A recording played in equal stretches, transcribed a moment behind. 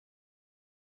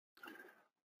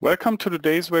Welcome to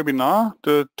today's webinar.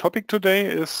 The topic today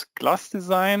is glass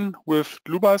design with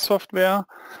Dlubal software.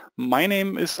 My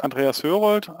name is Andreas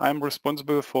Hörold. I'm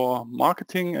responsible for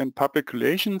marketing and public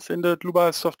relations in the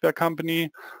Dlubal software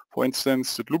company. For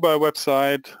instance, the Dlubal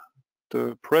website,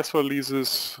 the press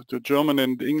releases, the German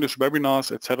and English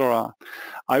webinars, etc.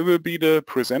 I will be the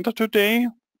presenter today.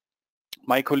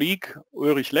 My colleague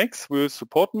Ulrich Lex will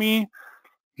support me.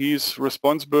 He's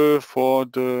responsible for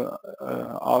the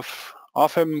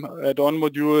RFEM add-on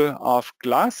module of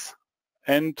glass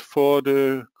and for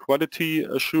the quality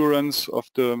assurance of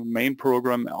the main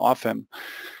program RFEM.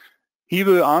 He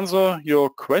will answer your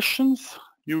questions.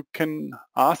 You can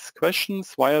ask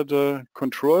questions via the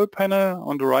control panel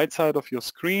on the right side of your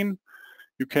screen.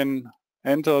 You can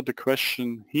enter the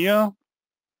question here.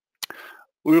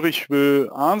 Ulrich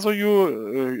will answer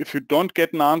you. If you don't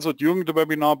get an answer during the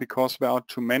webinar because there are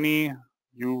too many,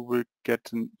 you will get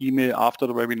an email after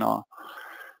the webinar.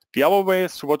 The other way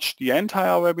is to watch the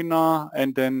entire webinar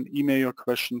and then email your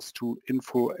questions to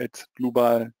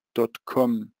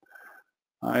info@dlubal.com.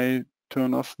 I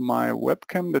turn off my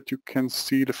webcam that you can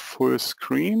see the full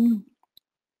screen.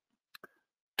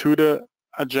 To the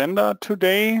agenda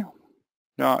today.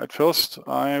 At first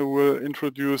I will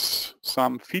introduce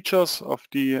some features of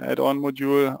the add-on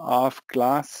module of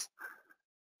glass.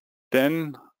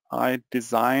 Then I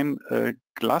design a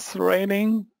glass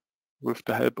railing with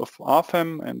the help of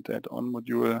RFEM and add-on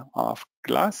module of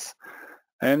glass,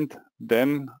 and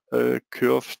then a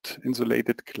curved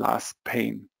insulated glass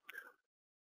pane.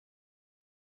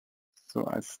 So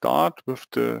I start with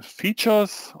the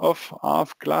features of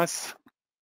glass.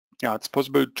 It's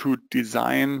possible to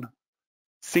design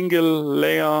single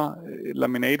layer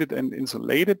laminated and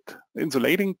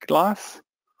insulating glass,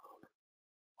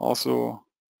 also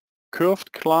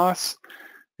curved glass.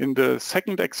 In the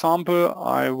second example,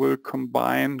 I will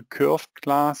combine curved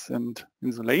glass and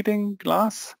insulating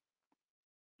glass.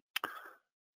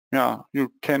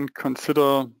 You can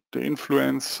consider the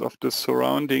influence of the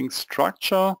surrounding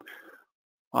structure.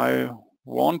 I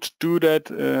won't do that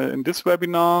in this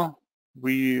webinar.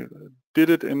 We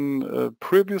did it in a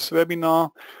previous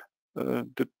webinar.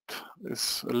 That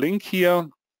is a link here.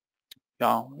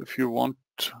 If you want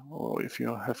or if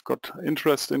you have got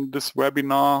interest in this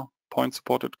webinar, point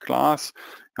supported glass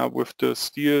with the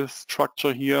steel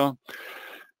structure here,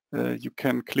 you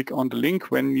can click on the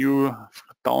link when you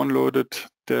downloaded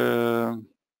the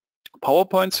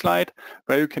PowerPoint slide.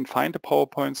 Where you can find the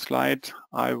PowerPoint slide,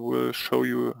 I will show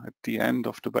you at the end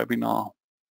of the webinar.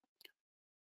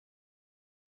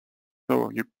 So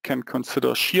you can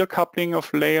consider shear coupling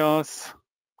of layers,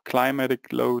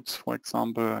 climatic loads, for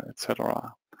example,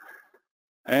 etc.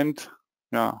 And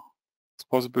it's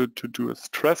possible to do a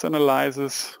stress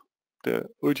analysis, the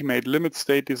ultimate limit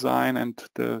state design and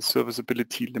the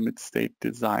serviceability limit state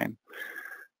design.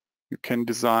 You can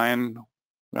design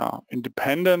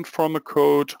independent from a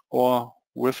code or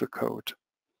with a code.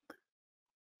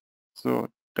 So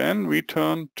then we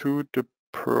turn to the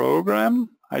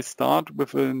program. I start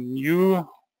with a new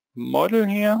model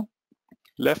here,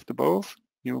 left above,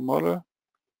 new model.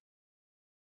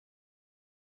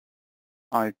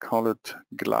 I call it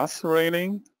glass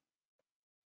railing.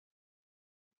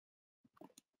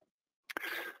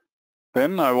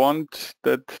 Then I want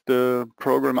that the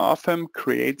program RFEM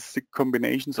creates the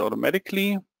combinations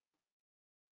automatically.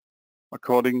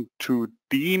 According to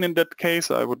DIN in that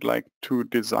case, I would like to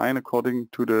design according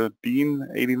to the DIN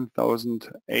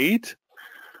 18008.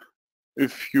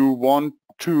 If you want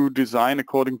to design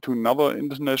according to another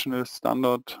international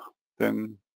standard,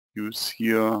 then use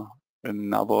here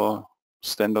another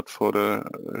standard for the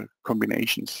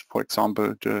combinations, for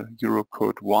example the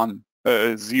Eurocode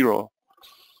 0.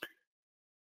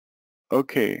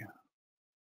 Okay,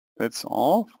 that's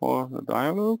all for the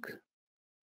dialog.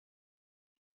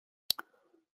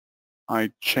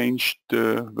 I changed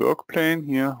the work plane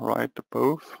here right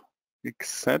above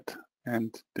XZ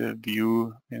and the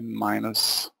view in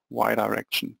 -y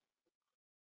direction.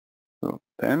 So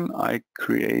then I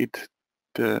create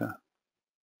the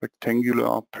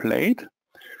rectangular plate.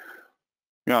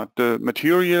 The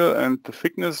material and the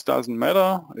thickness doesn't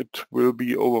matter. It will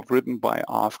be overwritten by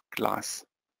RF glass.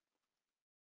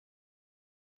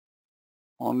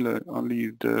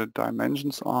 Only the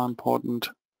dimensions are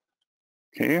important.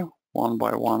 Okay, 1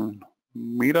 by 1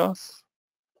 meters.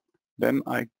 Then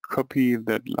I copy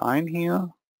that line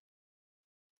here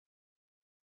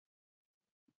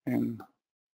in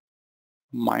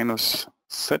 -z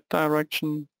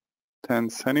direction, 10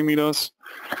 centimeters.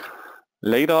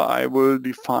 Later I will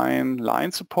define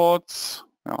line supports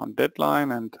on that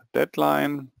line and that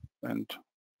line, and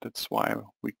that's why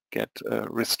we get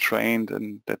restrained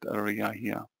in that area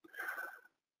here.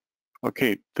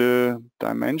 Okay, the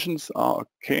dimensions are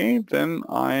okay. Then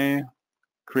I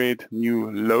create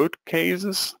new load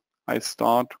cases. I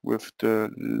start with the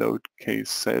load case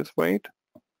sales weight.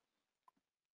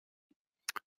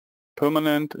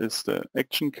 Permanent is the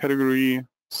action category.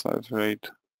 Sales weight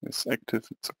is active,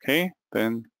 it's okay.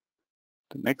 Then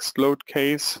the next load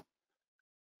case,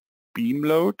 beam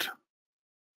load.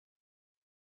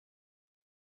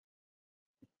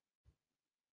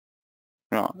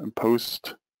 Yeah,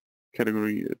 imposed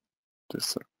category it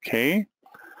is okay.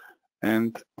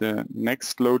 And the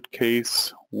next load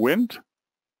case, wind.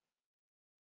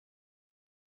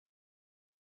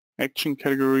 Action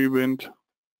category wind.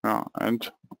 Yeah,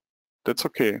 and that's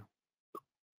okay.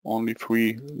 Only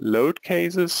 3 load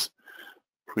cases,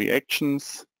 3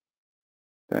 actions.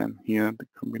 Then here the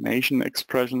combination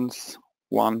expressions,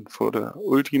 1 for the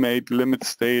ultimate limit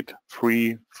state,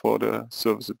 3 for the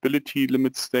serviceability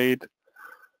limit state,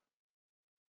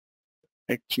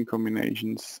 action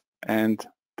combinations, and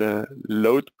the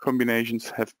load combinations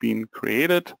have been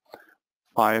created,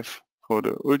 5 for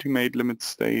the ultimate limit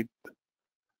state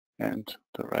and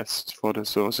the rest for the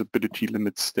serviceability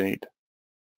limit state.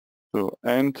 So,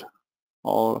 and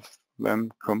all of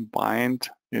them combined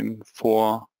in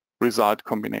 4 result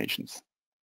combinations.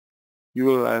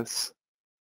 ULS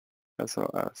as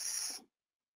well as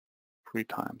 3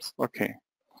 times. Okay.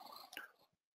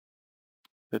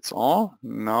 That's all.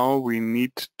 Now we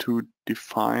need to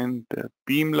define the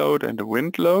beam load and the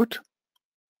wind load.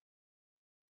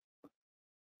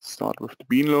 Start with the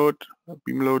beam load,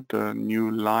 the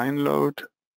new line load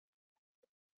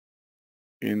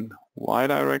in Y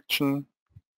direction,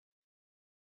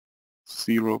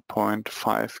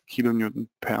 0.5 kilonewton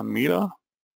per meter.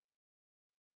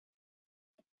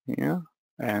 Here,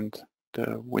 and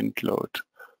the wind load,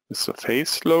 the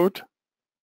surface load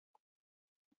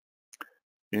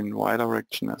in Y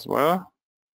direction as well,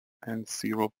 and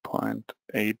 0.85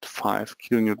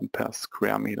 kilonewton per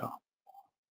square meter.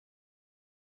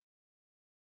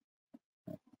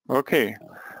 Okay,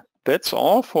 that's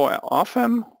all for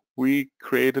RFEM. We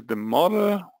created the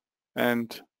model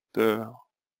and the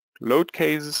load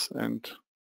cases and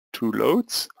 2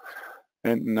 loads.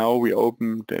 And now we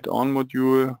open that on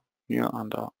module here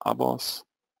under Others,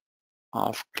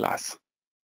 RF class.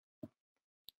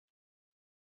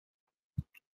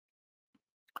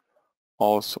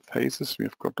 All surfaces,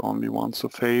 we've got only 1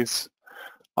 surface.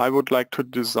 I would like to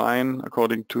design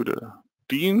according to the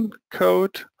DIN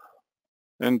code.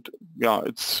 And yeah,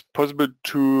 it's possible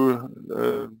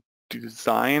to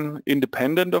design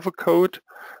independent of a code.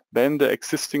 Then the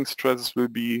existing stresses will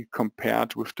be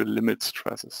compared with the limit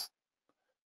stresses.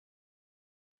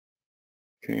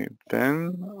 Okay,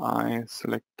 then I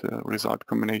select the result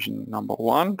combination number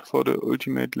 1 for the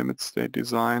ultimate limit state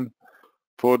design.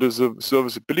 For the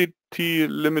serviceability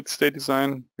limit state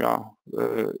design, yeah,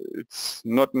 it's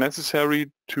not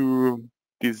necessary to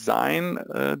design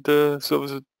the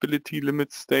serviceability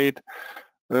limit state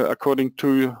according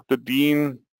to the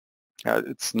DIN.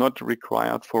 It's not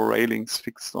required for railings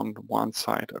fixed on one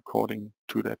side according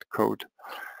to that code.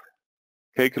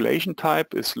 Calculation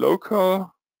type is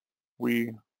local.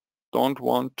 We don't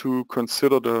want to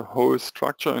consider the whole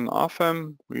structure in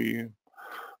RFEM. We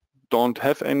don't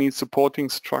have any supporting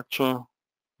structure.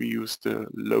 We use the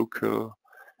local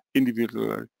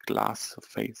individual glass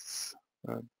surface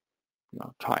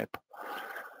type.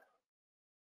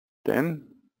 Then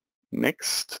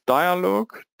next dialog,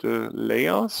 the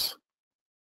layers.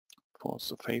 For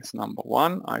surface number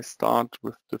 1, I start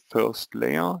with the first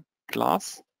layer,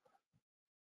 glass.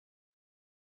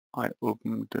 I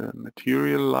open the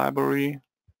material library.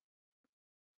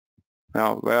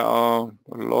 Now there are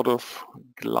a lot of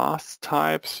glass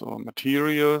types or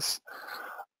materials.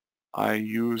 I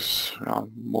use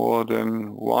more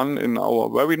than 1 in our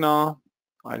webinar.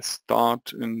 I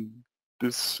start in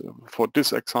this, for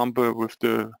this example, with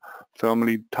the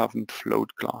thermally toughened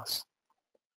float glass.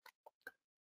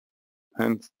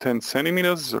 And 10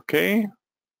 centimeters is okay,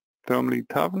 thermally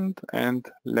toughened and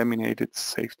laminated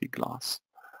safety glass.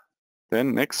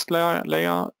 Then next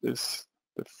layer is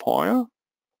the foil.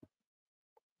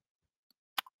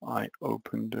 I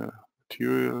open the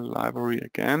material library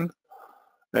again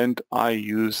and I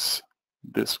use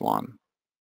this one,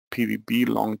 PVB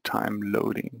long time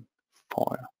loading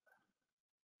foil.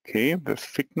 Okay, the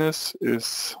thickness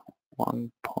is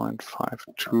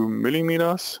 1.52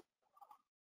 millimeters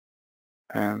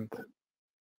and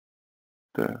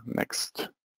the next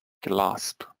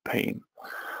glass pane.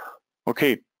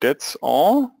 Okay, that's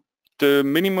all. the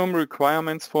minimum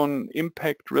requirements for an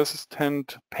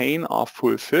impact-resistant pane are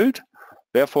fulfilled.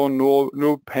 Therefore,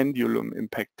 no pendulum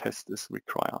impact test is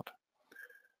required.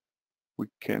 We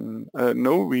can,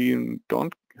 no, we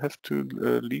don't have to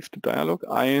leave the dialog.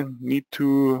 I need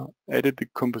to edit the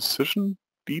composition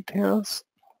details.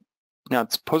 Yeah,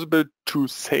 it's possible to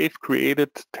save created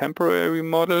temporary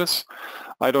models.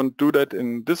 I don't do that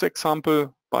in this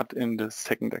example, but in the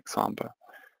second example.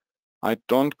 I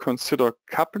don't consider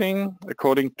coupling.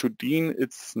 According to Dean,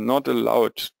 it's not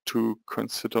allowed to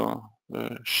consider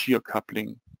shear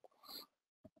coupling.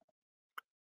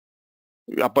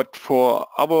 Yeah, but for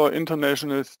other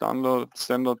international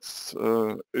standards,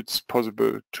 it's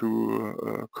possible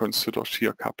to consider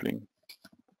shear coupling.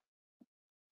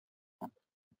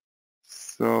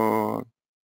 So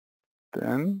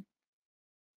then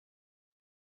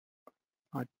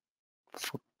I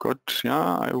forgot,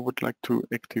 yeah, I would like to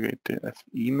activate the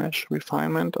FE mesh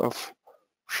refinement of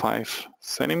 5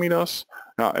 centimeters.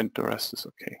 Yeah, and the rest is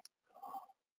okay.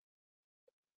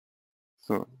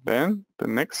 So then the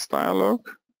next dialog,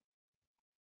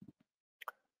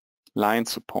 line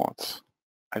supports.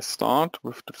 I start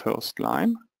with the first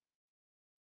line,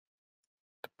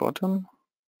 the bottom,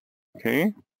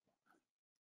 okay.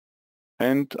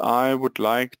 And I would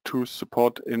like to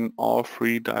support in all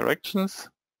 3 directions.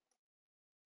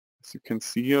 As you can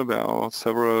see here, there are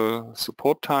several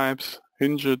support types,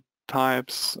 hinged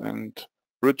types and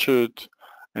rigid,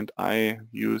 and I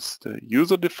use the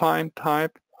user-defined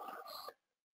type,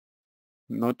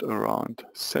 not around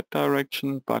Z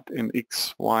direction, but in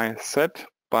X, Y, Z,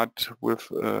 but with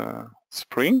a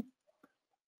spring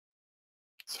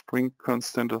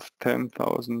constant of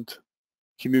 10,000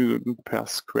 kilonewton per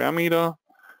square meter.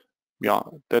 Yeah,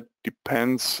 that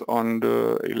depends on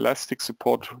the elastic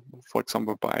support, for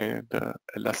example, by the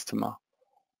elastomer.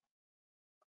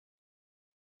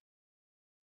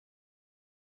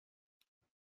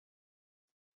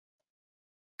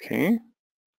 Okay,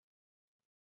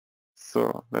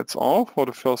 so that's all for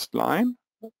the first line.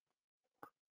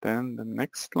 Then the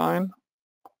next line,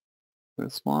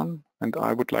 this one, and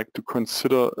I would like to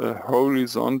consider a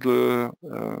horizontal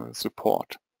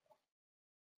support.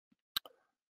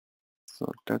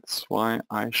 So that's why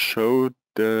I showed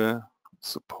the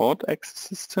support axis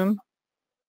system,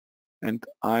 and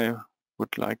I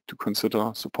would like to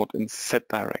consider support in Z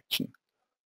direction.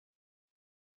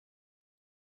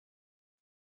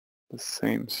 The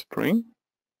same spring.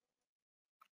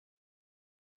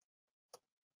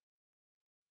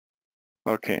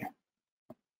 Okay.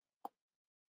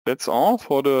 That's all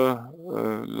for the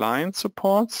line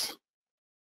supports.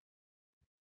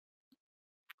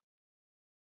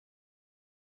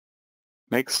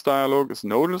 Next dialog is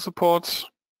nodal supports.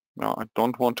 Now, I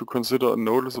don't want to consider a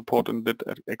nodal support in that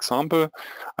example.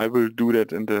 I will do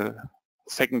that in the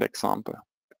second example.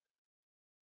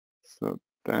 So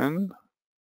then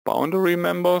boundary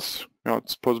members. Yeah,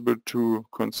 it's possible to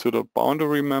consider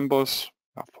boundary members.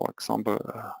 For example,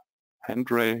 a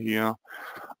handrail here.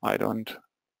 I don't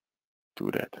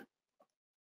do that.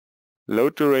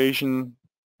 Load duration.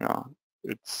 Yeah,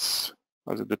 it's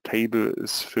also the table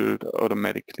is filled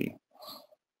automatically.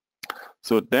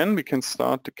 So then we can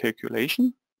start the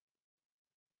calculation.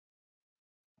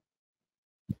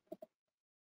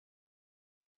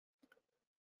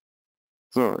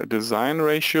 So a design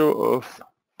ratio of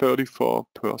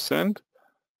 34%.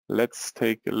 Let's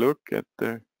take a look at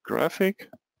the graphic.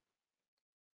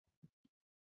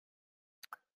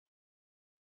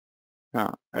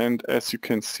 Yeah, and as you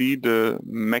can see, the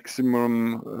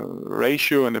maximum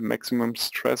ratio and the maximum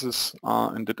stresses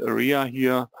are in that area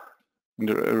here, in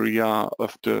the area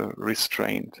of the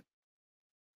restraint.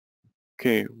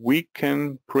 Okay, we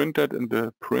can print that in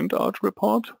the printout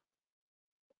report.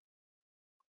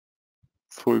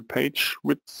 Full page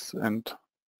width and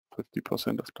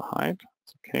 50% of the height.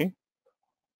 It's okay.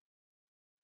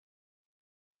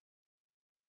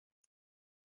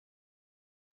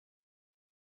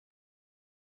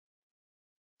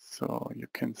 So you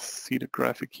can see the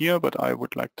graphic here, but I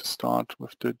would like to start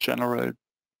with the general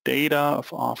data of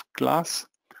RF glass.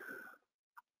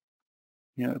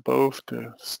 Here above,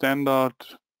 the standard,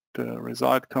 the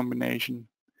result combination,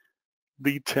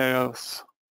 details,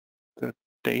 the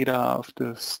data of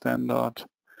the standard.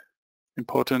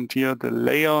 Important here, the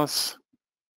layers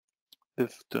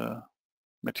with the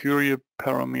material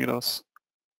parameters,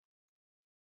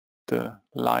 the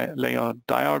layer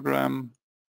diagram,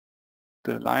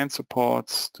 the line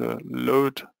supports, the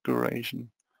load duration,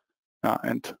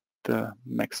 and the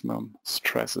maximum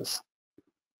stresses.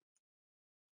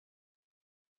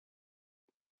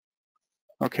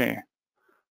 Okay,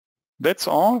 that's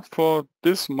all for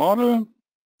this model.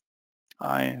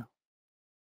 I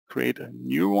create a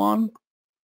new one,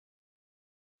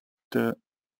 the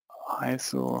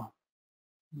ISO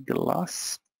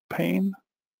glass pane.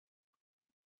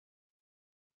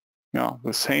 Yeah,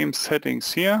 the same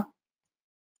settings here.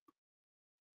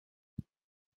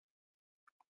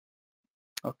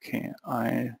 Okay,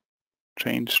 I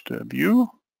change the view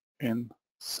in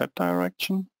Z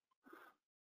direction.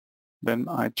 Then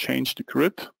I change the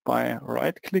grid by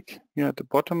right click here at the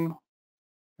bottom,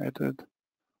 edit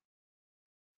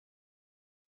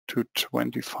to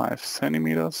 25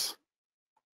 centimeters.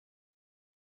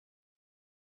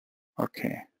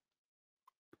 Okay.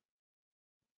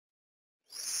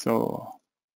 So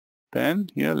then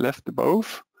here left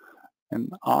above an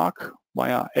arc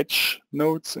via edge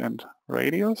nodes and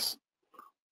radius.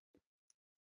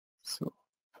 So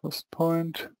first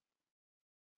point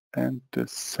and the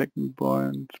second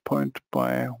point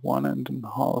by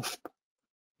 1.5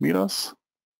 meters.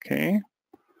 Okay.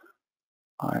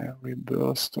 I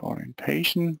reverse the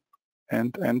orientation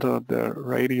and enter the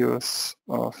radius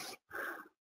of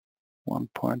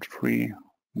 1.3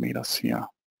 meters here.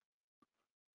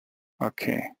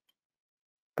 Okay,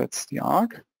 that's the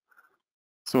arc.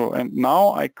 So, and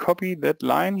now I copy that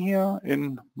line here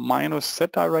in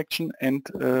 -z direction and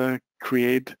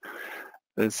create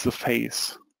a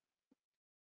surface.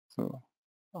 So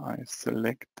I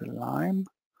select the line,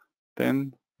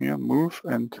 then here move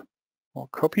and or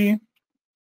copy.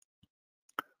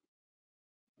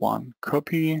 One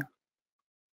copy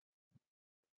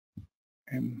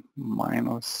in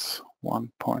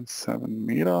 -1.7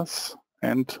 meters,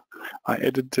 and I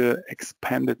added the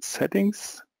expanded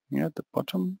settings here at the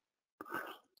bottom,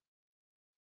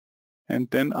 and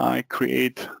then I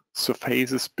create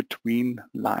surfaces between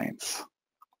lines.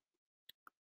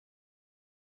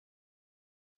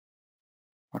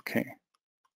 Okay.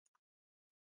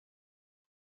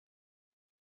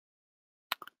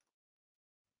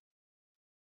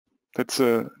 That's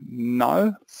a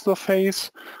null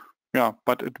surface, yeah,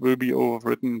 but it will be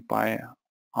overwritten by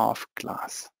half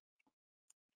glass.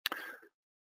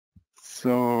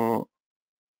 So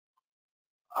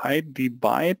I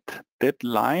divide that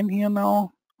line here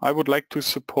now. I would like to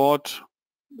support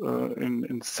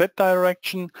in Z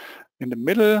direction in the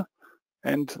middle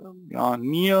and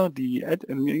near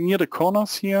the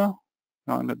corners here,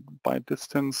 by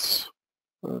distance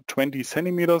 20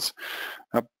 centimeters,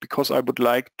 because I would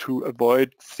like to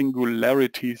avoid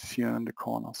singularities here in the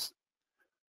corners.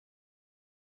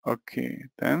 Okay,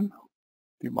 then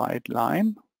divide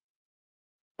line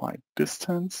by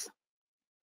distance.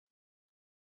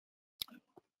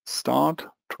 Start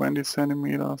 20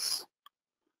 centimeters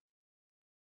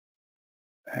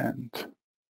and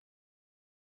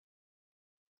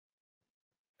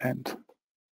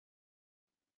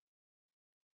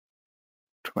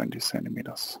 20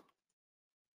 centimeters.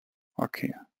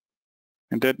 Okay,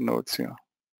 and that nodes here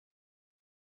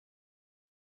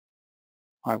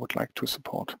I would like to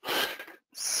support.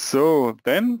 So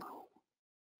then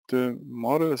the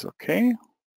model is okay.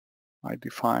 I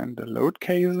define the load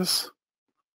cases.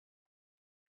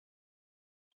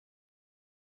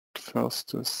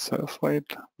 First the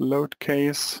self-weight load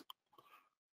case,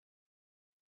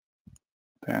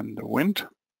 then the wind.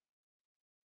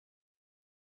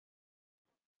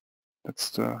 That's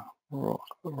the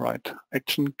right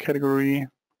action category.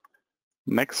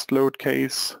 Next load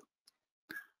case,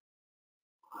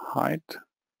 height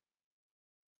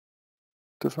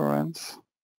difference.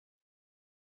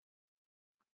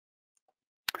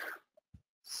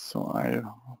 So I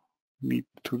need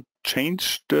to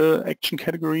change the action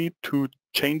category to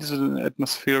changes in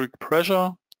atmospheric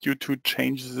pressure due to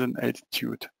changes in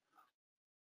altitude.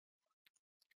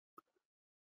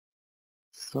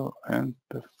 So, and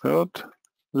the third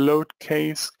load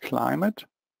case, climate.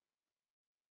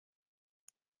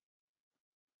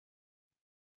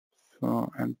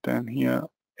 So, and then here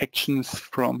actions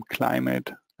from climate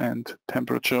and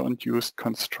temperature-induced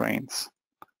constraints.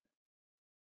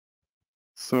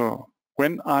 So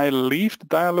when I leave the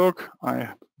dialog,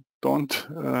 I don't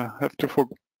have to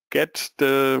forget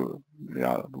the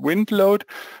wind load,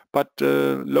 but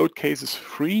the load case is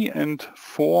 3 and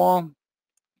 4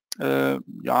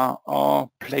 are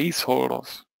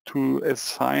placeholders to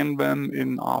assign them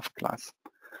in RF class.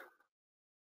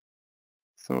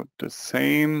 So the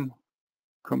same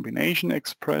combination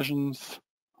expressions,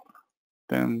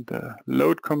 then the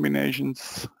load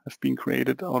combinations have been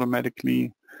created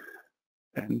automatically,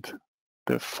 and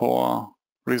the 4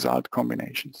 result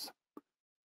combinations.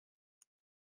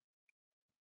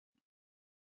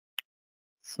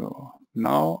 So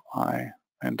now I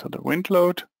enter the wind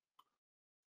load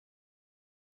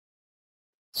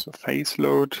So phase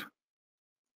load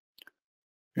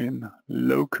in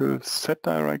local Z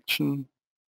direction,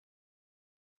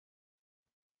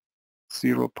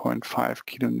 0.5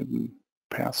 kilonewton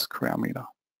per square meter.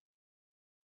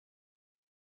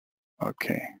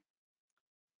 Okay.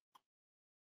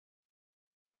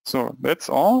 So that's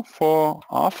all for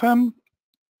RFEM.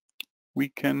 We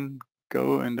can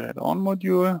go in the add-on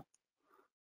module.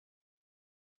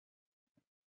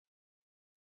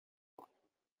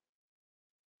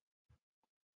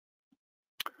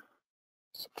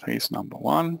 So phase number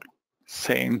 1,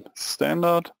 same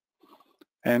standard,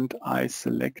 and I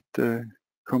select the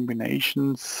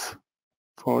combinations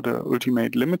for the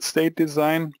ultimate limit state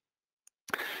design.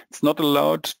 It's not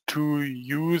allowed to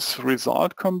use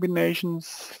result combinations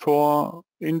for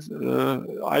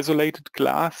isolated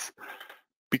glass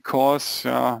because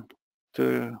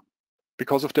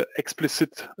because of the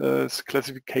explicit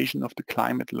classification of the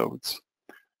climate loads.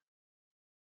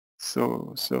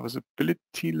 So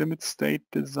serviceability limit state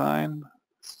design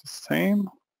is the same.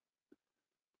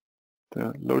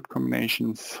 The load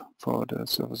combinations for the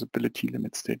serviceability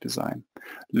limit state design.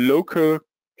 Local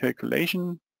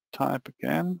calculation type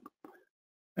again,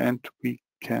 and we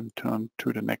can turn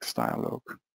to the next dialog.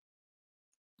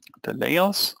 The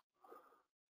layers,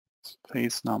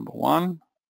 phase number 1,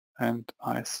 and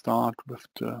I start with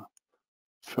the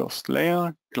first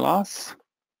layer, glass.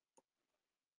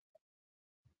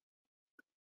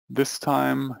 This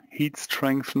time heat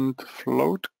strengthened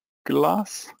float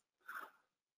glass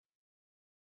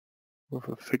with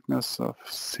a thickness of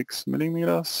 6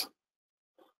 millimeters,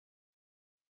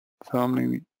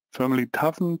 firmly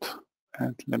toughened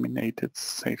and laminated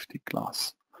safety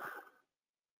glass.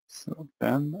 So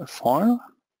then a foil.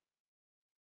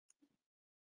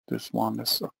 This one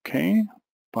is okay,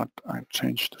 but I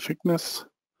changed the thickness.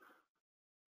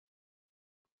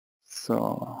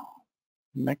 So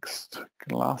next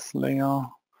glass layer.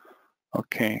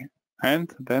 Okay,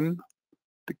 and then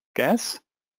the gas.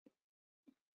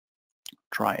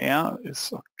 Dry air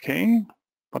is okay,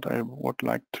 but I would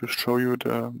like to show you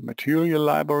the material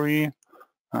library.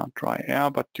 Dry air,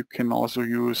 but you can also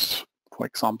use, for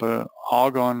example,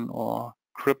 argon or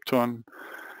krypton,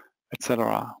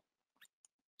 etc.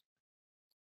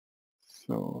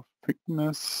 So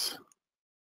thickness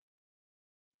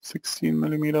 16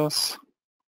 millimeters.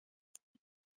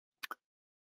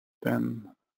 Then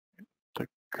the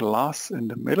glass in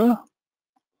the middle.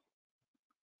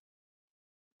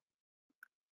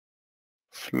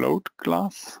 Float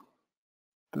glass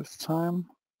this time.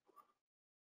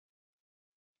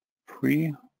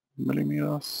 3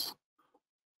 millimeters.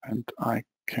 And I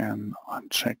can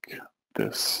uncheck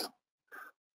this.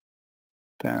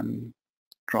 Then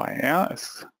dry air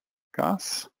is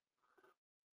gas.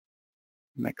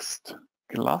 Next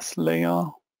glass layer.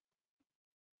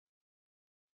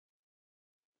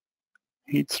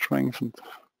 Heat strengthened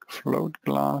float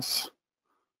glass.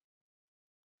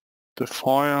 The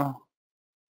foil.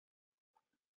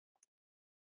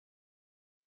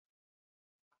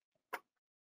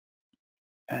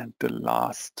 And the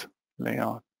last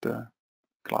layer, the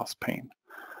glass pane.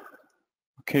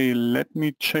 Okay, let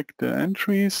me check the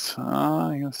entries.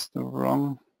 Here's the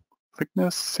wrong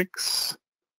thickness, 6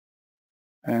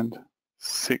 and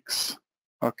 6.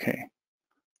 Okay.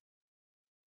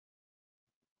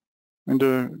 In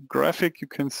the graphic you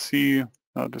can see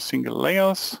the single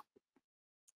layers,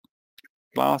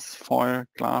 glass, foil,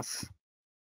 glass,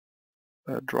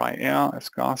 dry air as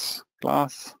gas,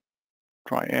 glass,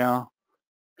 dry air,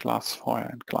 glass, foil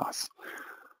and glass.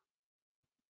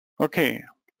 Okay,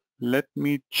 let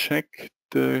me check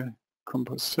the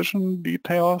composition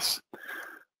details.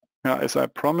 As I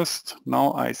promised,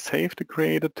 now I save the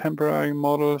created temporary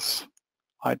models.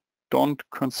 I don't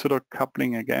consider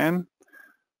coupling again.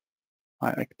 I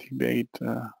activate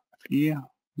FE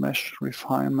mesh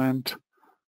refinement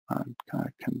and I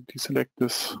can deselect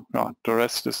this. The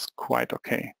rest is quite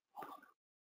okay.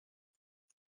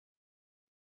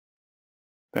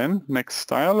 Then next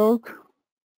dialog,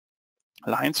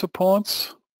 line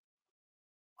supports.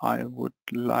 I would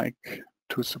like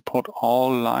to support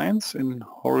all lines in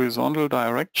horizontal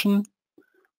direction.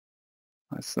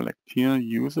 I select here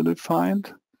user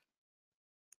defined.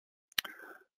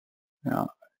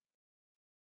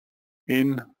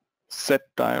 In Z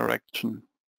direction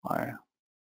I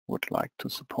would like to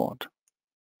support.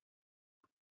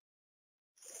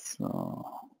 So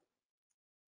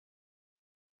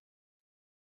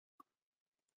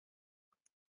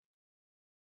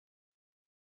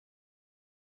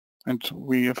and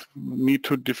we need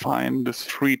to define this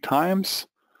 3 times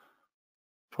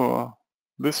for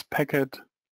this packet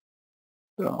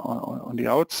on the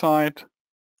outside,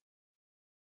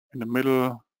 in the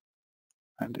middle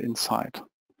and inside.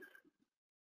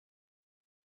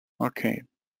 Okay,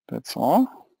 that's all.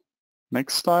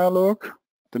 Next dialog,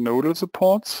 the nodal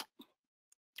supports.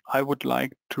 I would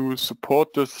like to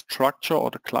support the structure or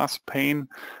the class pane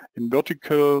in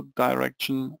vertical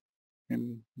direction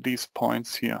in these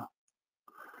points here.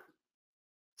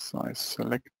 So I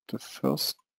select the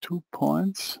first 2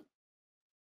 points.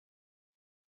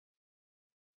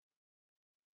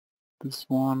 This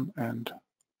one and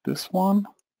this one.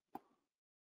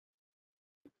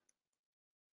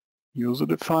 User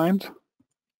defined.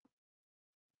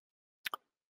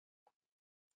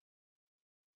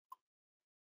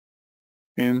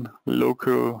 In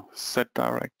local Z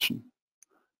direction.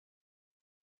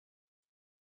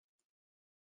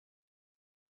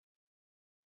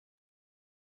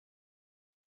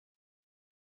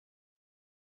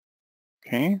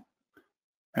 Okay,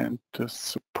 and the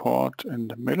support in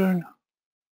the middle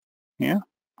here.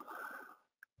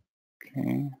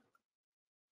 Okay,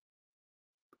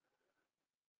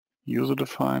 user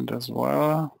defined as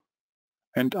well,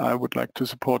 and I would like to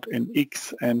support in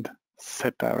X and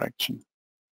Z direction.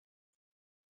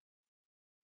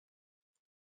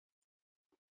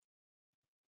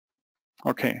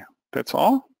 Okay, that's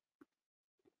all.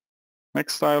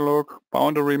 Next dialog,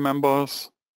 boundary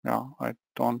members. Yeah, I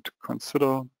don't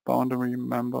consider boundary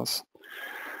members,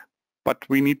 but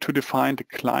we need to define the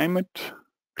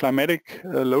climatic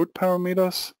load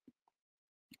parameters.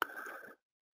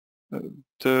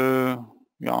 The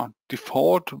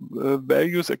default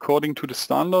values according to the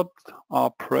standard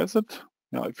are present.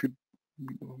 If you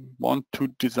want to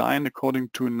design according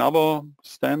to another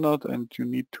standard and you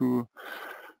need to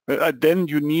then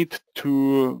you need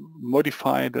to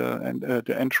modify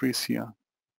the entries here.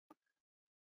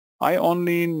 I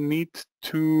only need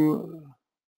to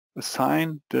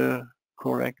assign the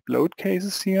correct load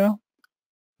cases here.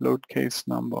 Load case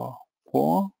number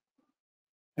 4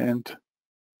 and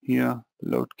here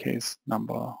load case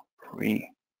number 3.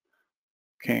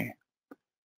 Okay,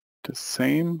 the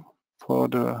same for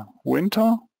the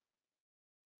winter.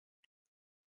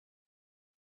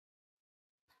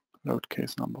 Load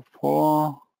case number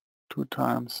 4, 2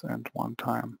 times and 1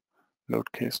 time.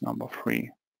 Load case number 3.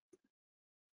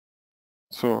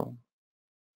 So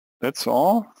that's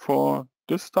all for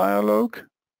this dialog.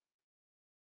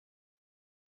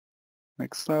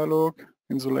 Next dialog,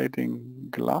 insulating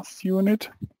glass unit.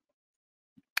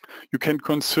 You can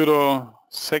consider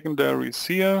secondaries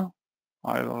here.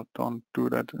 I don't do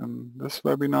that in this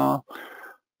webinar.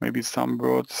 Maybe some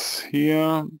words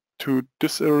here to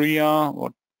this area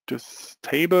or this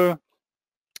table.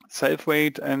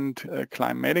 Self-weight and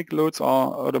climatic loads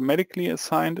are automatically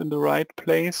assigned in the right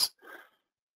place.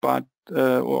 But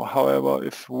however,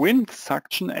 if wind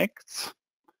suction acts,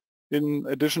 in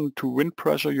addition to wind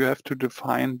pressure, you have to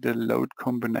define the load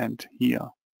component here.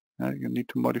 You need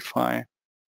to modify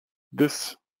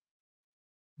this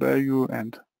value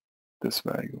and this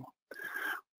value.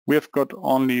 We have got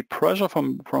only pressure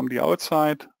from the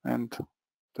outside, and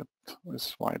that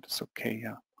is why it is okay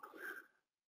here.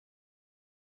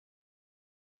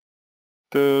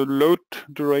 The load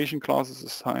duration class is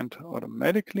assigned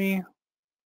automatically.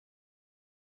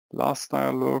 Last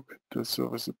dialog, the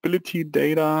serviceability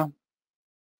data.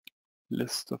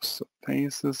 List of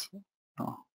surfaces,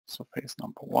 surface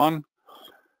number 1.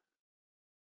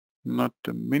 Not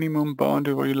the minimum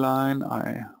boundary line.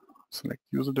 I select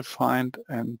user defined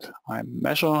and I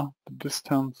measure the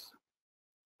distance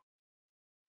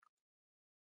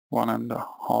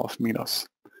 1.5 meters.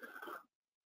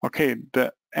 Okay,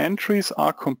 the entries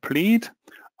are complete.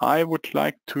 I would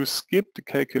like to skip the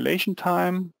calculation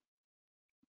time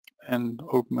and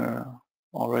open a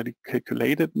already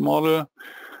calculated model.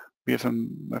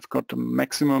 I've got the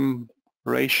maximum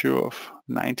ratio of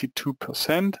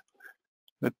 92%.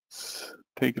 Let's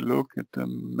take a look at the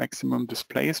maximum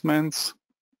displacements.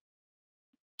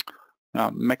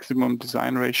 Maximum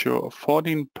design ratio of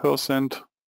 14%.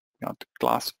 The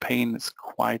glass pane is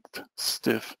quite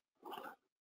stiff.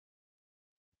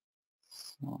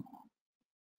 So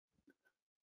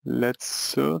let's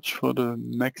search for the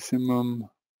maximum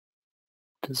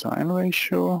design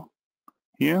ratio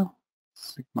here.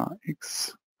 Sigma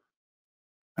X,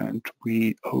 and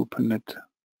we open it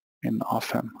in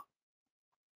RFEM.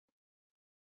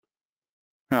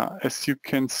 As you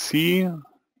can see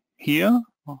here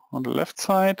on the left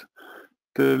side,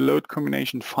 the load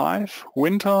combination 5,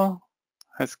 winter,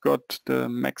 has got the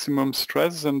maximum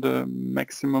stress and the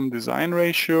maximum design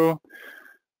ratio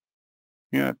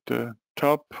here at the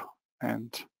top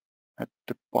and at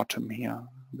the bottom here,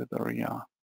 that area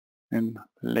in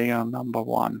layer number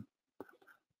 1.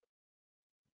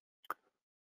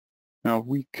 Now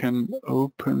we can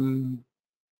open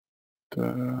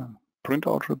the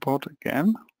printout report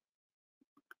again.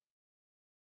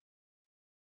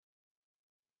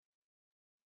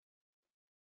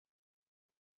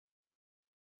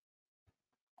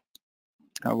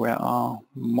 Where are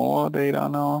more data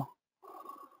now?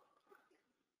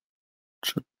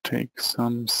 Should take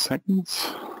some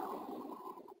seconds.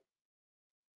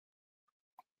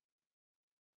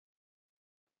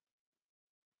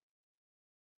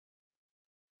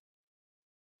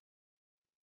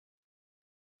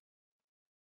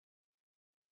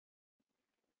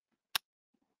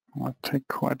 Might take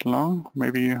quite long,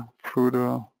 maybe through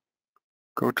the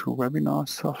GoToWebinar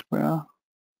software.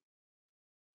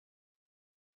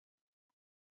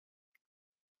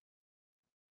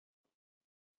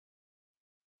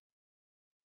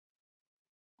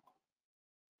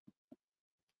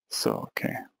 So,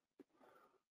 okay.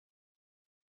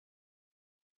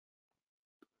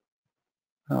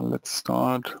 Let's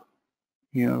start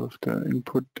here with the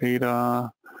input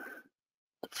data,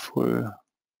 the full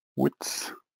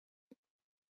width,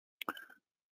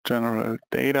 general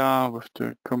data with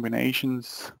the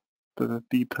combinations, the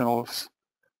details,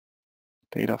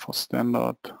 data for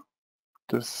standard,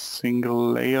 the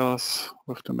single layers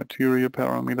with the material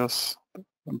parameters.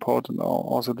 Important are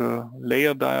also the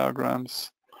layer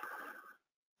diagrams,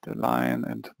 the line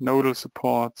and nodal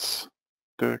supports,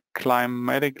 the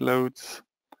climatic loads.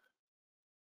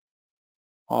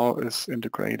 All is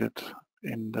integrated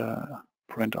in the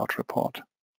printout report.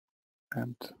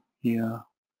 And here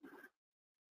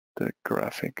the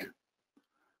graphic.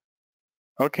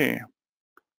 Okay.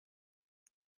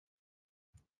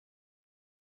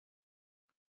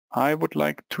 I would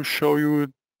like to show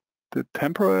you the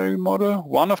temporary model,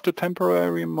 one of the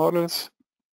temporary models.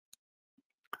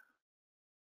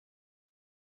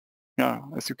 Yeah,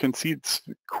 as you can see, it's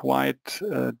quite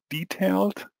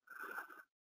detailed.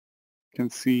 You can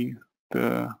see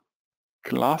the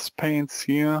glass panes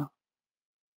here,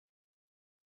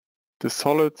 the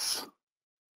solids,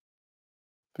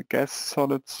 the gas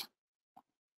solids,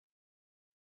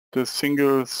 the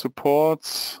single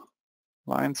supports,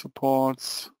 line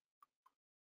supports,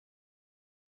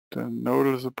 the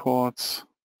nodal supports.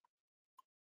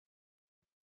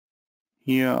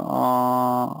 Here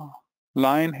are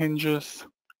line hinges.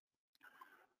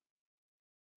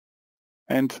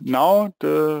 And now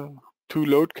the two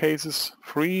load cases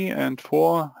 3 and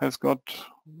 4 has got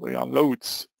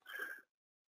loads.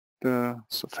 The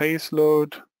surface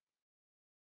load,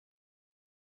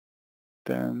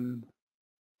 then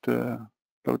the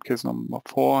load case number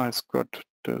 4 has got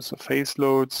the surface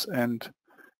loads, and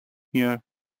here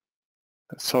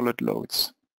the solid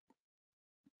loads.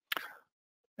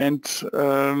 And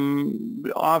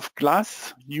RF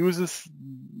Glass uses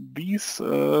these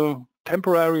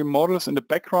temporary models in the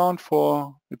background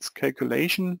for its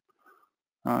calculation.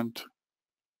 And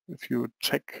if you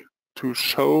check to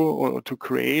show or to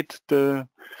create the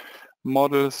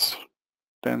models,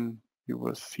 then you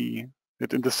will see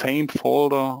it in the same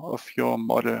folder of your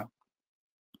model.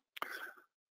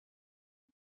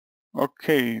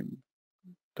 Okay,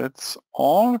 that's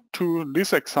all to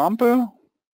this example.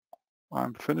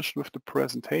 I'm finished with the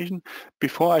presentation.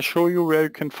 Before I show you where you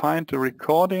can find the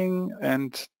recording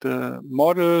and the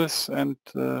models and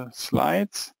the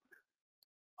slides,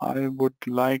 I would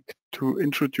like to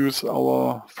introduce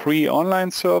our free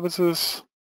online services.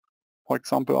 For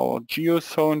example, our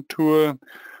geozone tool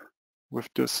with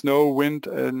the snow, wind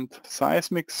and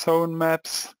seismic zone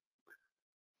maps,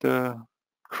 the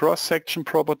cross-section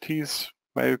properties,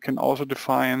 where you can also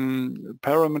define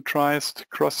parameterized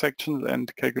cross-sections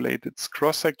and calculate its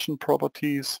cross-section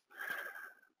properties,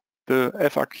 the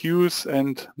FAQs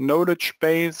and knowledge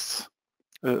base,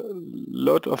 a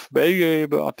lot of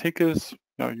valuable articles.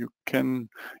 You can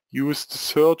use the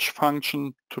search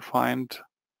function to find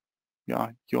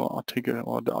your article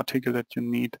or the article that you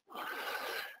need.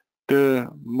 The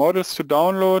models to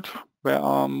download, there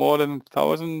are more than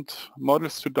 1,000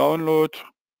 models to download.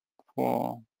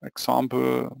 For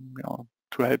example,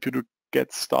 to help you to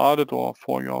get started or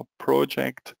for your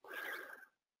project,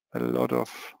 a lot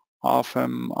of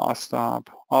RFEM, RSTARP,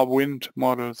 RWind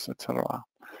models, etc.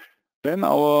 Then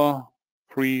our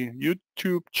free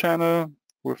YouTube channel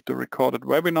with the recorded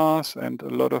webinars and a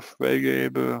lot of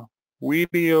valuable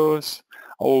videos.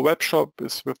 Our web shop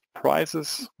is with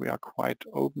prices. We are quite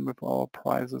open with our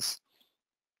prices.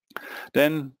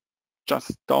 Then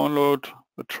just download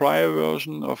a trial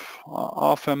version of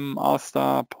RFEM,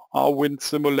 RSTARP, RWind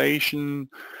simulation,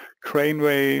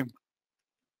 Craneway,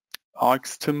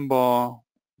 ARX Timber,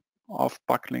 RF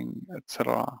buckling,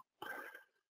 etc.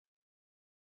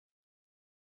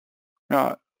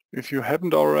 Yeah, if you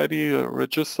haven't already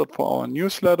registered for our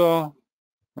newsletter,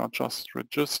 just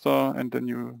register and then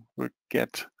you will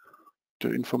get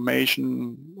the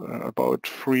information about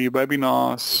free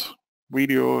webinars,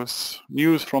 videos,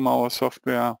 news from our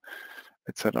software,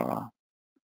 etc.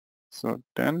 So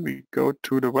then we go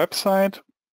to the website.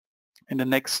 In the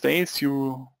next days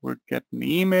you will get an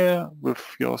email with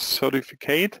your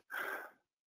certificate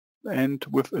and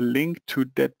with a link to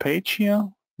that page here,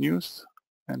 news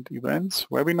and events,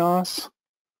 webinars,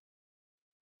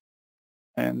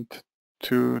 and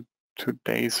to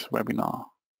today's webinar.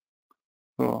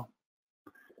 So,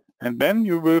 and then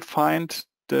you will find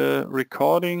the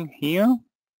recording here.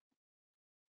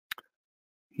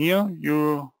 Here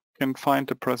you can find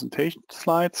the presentation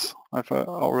slides. I've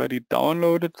already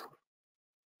downloaded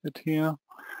it here,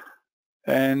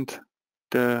 and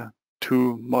the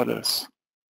two models.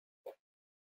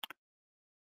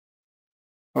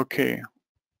 Okay,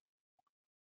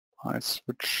 I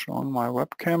switch on my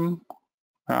webcam.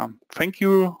 Thank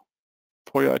you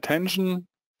for your attention.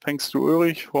 Thanks to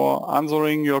Ulrich for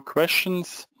answering your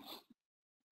questions.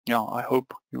 I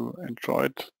hope you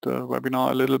enjoyed the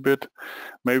webinar a little bit.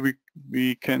 Maybe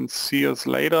we can see us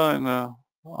later in our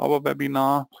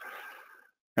webinar.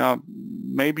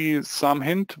 Maybe some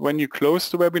hint when you close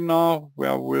the webinar,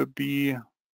 where will be,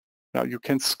 you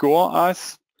can score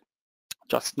us.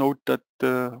 Just note that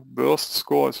the worst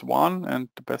score is 1 and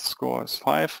the best score is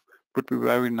 5. Would be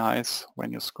very nice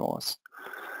when you score us.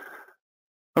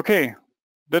 Okay,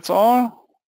 that's all.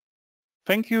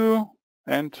 Thank you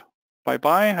and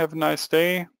bye-bye. Have a nice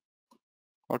day.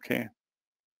 Okay,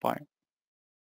 bye.